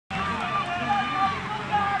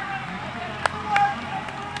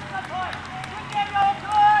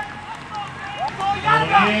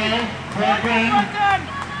second.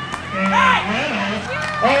 And winner,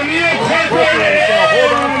 O'Neill Corcoran.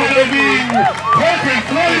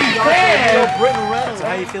 So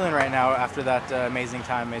how are you feeling right now after that amazing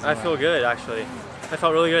time? I feel good, actually. I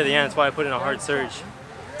felt really good at the end. That's why I put in a hard surge.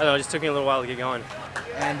 I don't know, it just took me a little while to get going.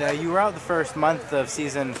 And you were out the first month of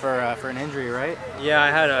season for an injury, right? Yeah, I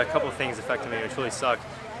had a couple of things affecting me, which really sucked.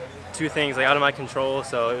 Two things like out of my control,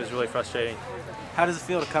 so it was really frustrating. How does it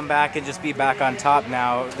feel to come back and just be back on top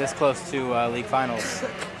now, this close to league finals?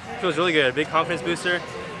 It feels really good. A big confidence booster.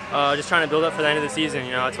 Just trying to build up for the end of the season.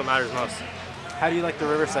 You know, that's what matters most. How do you like the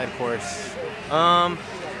Riverside course? It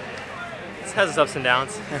has its ups and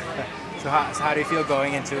downs. So how do you feel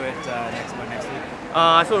going into it next week?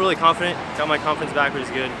 I feel really confident. Got my confidence back, which is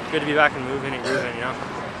good. Good to be back and moving and grooving, you know.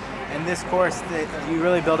 And this course, you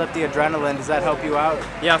really build up the adrenaline. Does that help you out?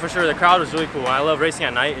 Yeah, for sure. The crowd was really cool. I love racing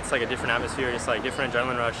at night. It's like a different atmosphere, just like different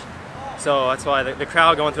adrenaline rush. So that's why the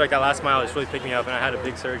crowd going through like that last mile just really picked me up, and I had a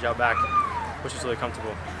big surge out back, which was really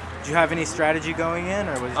comfortable. Did you have any strategy going in,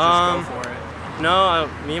 or was it just go for it? No,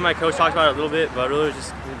 me and my coach talked about it a little bit, but really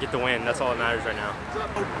just get the win. That's all that matters right now.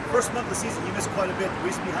 First month of the season, you missed quite a bit. The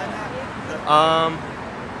reason behind that?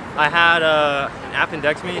 I had an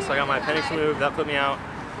appendectomy, so I got my appendix removed. That put me out.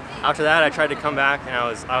 After that, I tried to come back, and I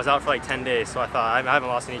was out for like 10 days. So I thought I haven't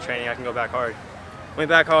lost any training. I can go back hard. Went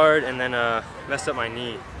back hard, and then messed up my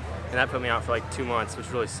knee, and that put me out for like 2 months, which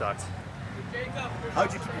really sucked. How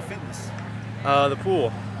did you keep your fitness? The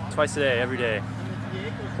pool, twice a day, every day.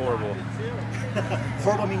 Horrible.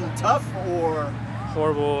 Horrible meaning tough, or?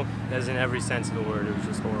 Horrible, as in every sense of the word. It was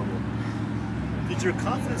just horrible. Did your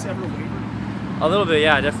confidence ever waver? A little bit,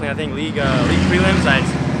 yeah, definitely. I think league prelims,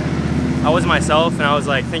 I wasn't myself, and I was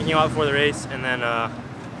like thinking about before the race, and then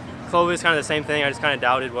Colby was kind of the same thing. I just kind of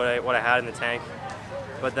doubted what I had in the tank,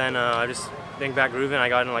 but then I just think back grooving. I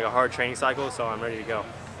got in like a hard training cycle, so I'm ready to go.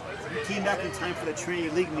 You came back in time for the Trinity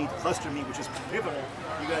League meet, cluster meet, which is pivotal.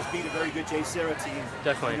 You guys beat a very good J. Sarah team.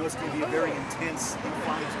 Definitely. I know it's going to be a very intense league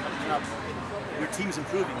finals coming up. Your team's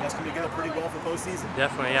improving. That's going to go pretty well for postseason.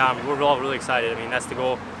 Definitely, yeah. We're all really excited. I mean, that's the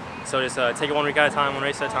goal. So just take it 1 week at a time, 1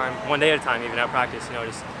 race at a time, 1 day at a time, even at practice. You know,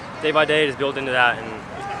 just day by day, just build into that,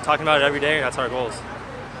 and talking about it every day. That's our goals.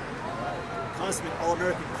 Consummate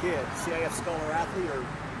All-American kid, CIF Scholar Athlete, or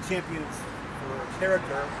champions for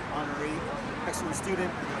character, honoree, excellent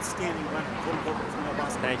student, and outstanding runner. Colby Corcoran from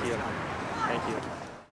Bosco. Thank you. Thank you.